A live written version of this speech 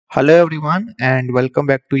Hello everyone and welcome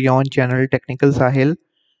back to your channel Technical Sahil.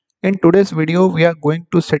 In today's video we are going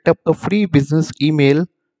to set up the free business email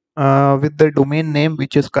with the domain name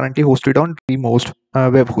which is currently hosted on DreamHost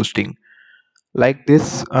web hosting. Like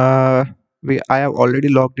this, I have already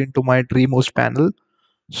logged into my DreamHost panel.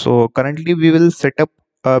 So currently we will set up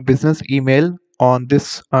a business email on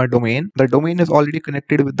this domain. The domain is already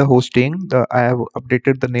connected with the hosting. I have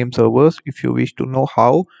updated the name servers. If you wish to know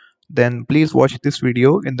how, then please watch this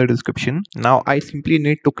video in the description. Now I simply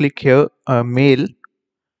need to click here mail,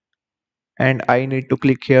 and I need to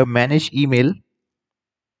click here manage email.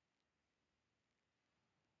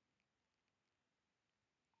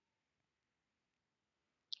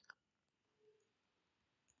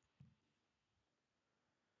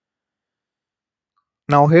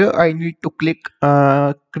 Now here I need to click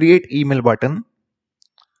create email button,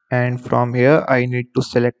 and from here I need to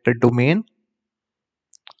select the domain,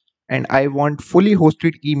 and I want fully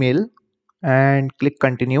hosted email and click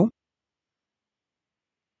continue.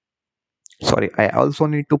 Sorry, I also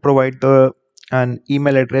need to provide the an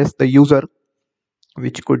email address, the user,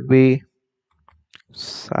 which could be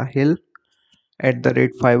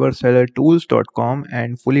sahil@fiverrsellertools.com,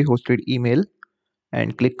 and fully hosted email,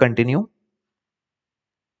 and click continue.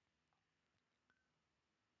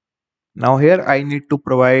 Now here I need to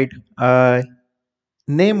provide a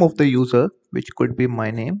name of the user, which could be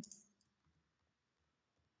my name,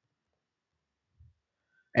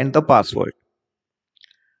 and the password.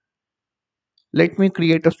 Let me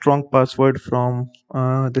create a strong password from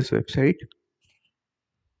this website.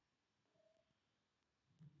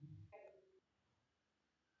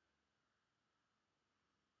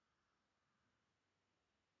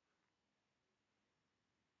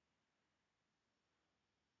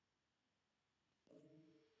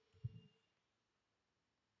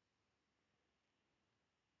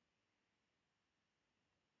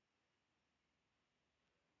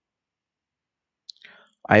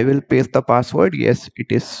 I will paste the password. Yes,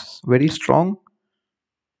 it is very strong,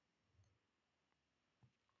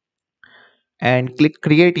 and click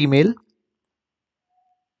create email.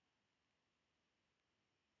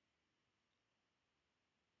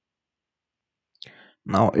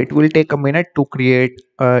 Now it will take a minute to create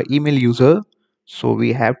email user, so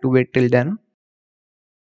we have to wait till then.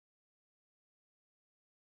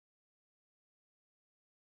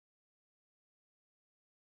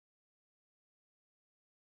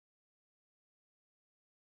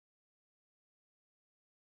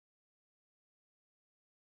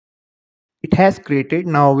 It has created.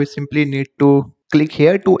 Now we simply need to click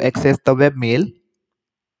here to access the web mail,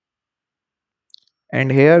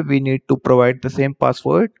 and here we need to provide the same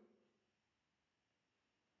password.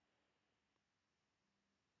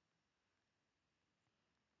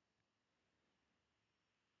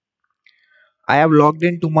 I have logged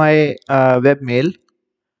into my web mail.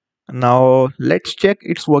 Now let's check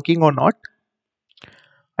it's working or not.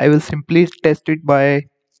 I will simply test it by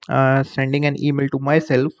sending an email to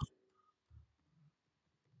myself.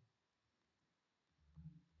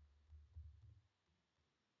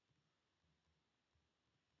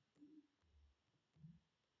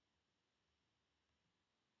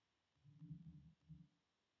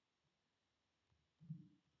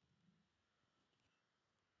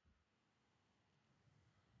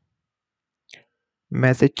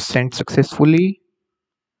 Message sent successfully.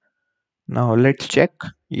 Now let's check.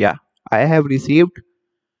 Yeah, I have received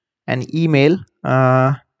an email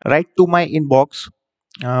right to my inbox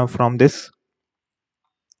from this.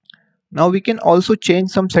 Now we can also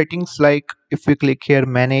change some settings, like if we click here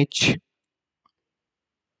manage,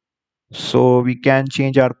 so we can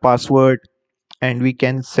change our password, and we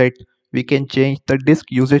can change the disk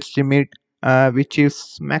usage limit, which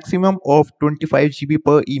is maximum of 25 GB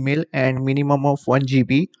per email and minimum of 1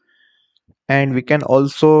 GB. And we can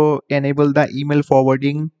also enable the email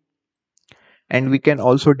forwarding, and we can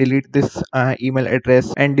also delete this email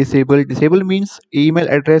address, and disable means email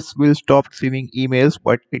address will stop receiving emails,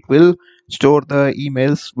 but it will store the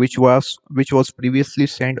emails which was previously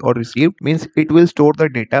sent or received. Means it will store the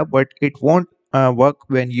data, but it won't work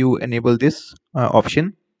when you enable this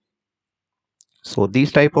option. So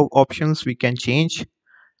these type of options we can change,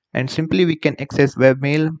 and simply we can access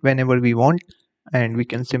webmail whenever we want, and we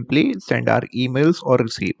can simply send our emails or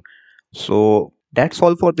receive. So that's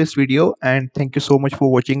all for this video, and thank you so much for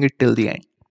watching it till the end.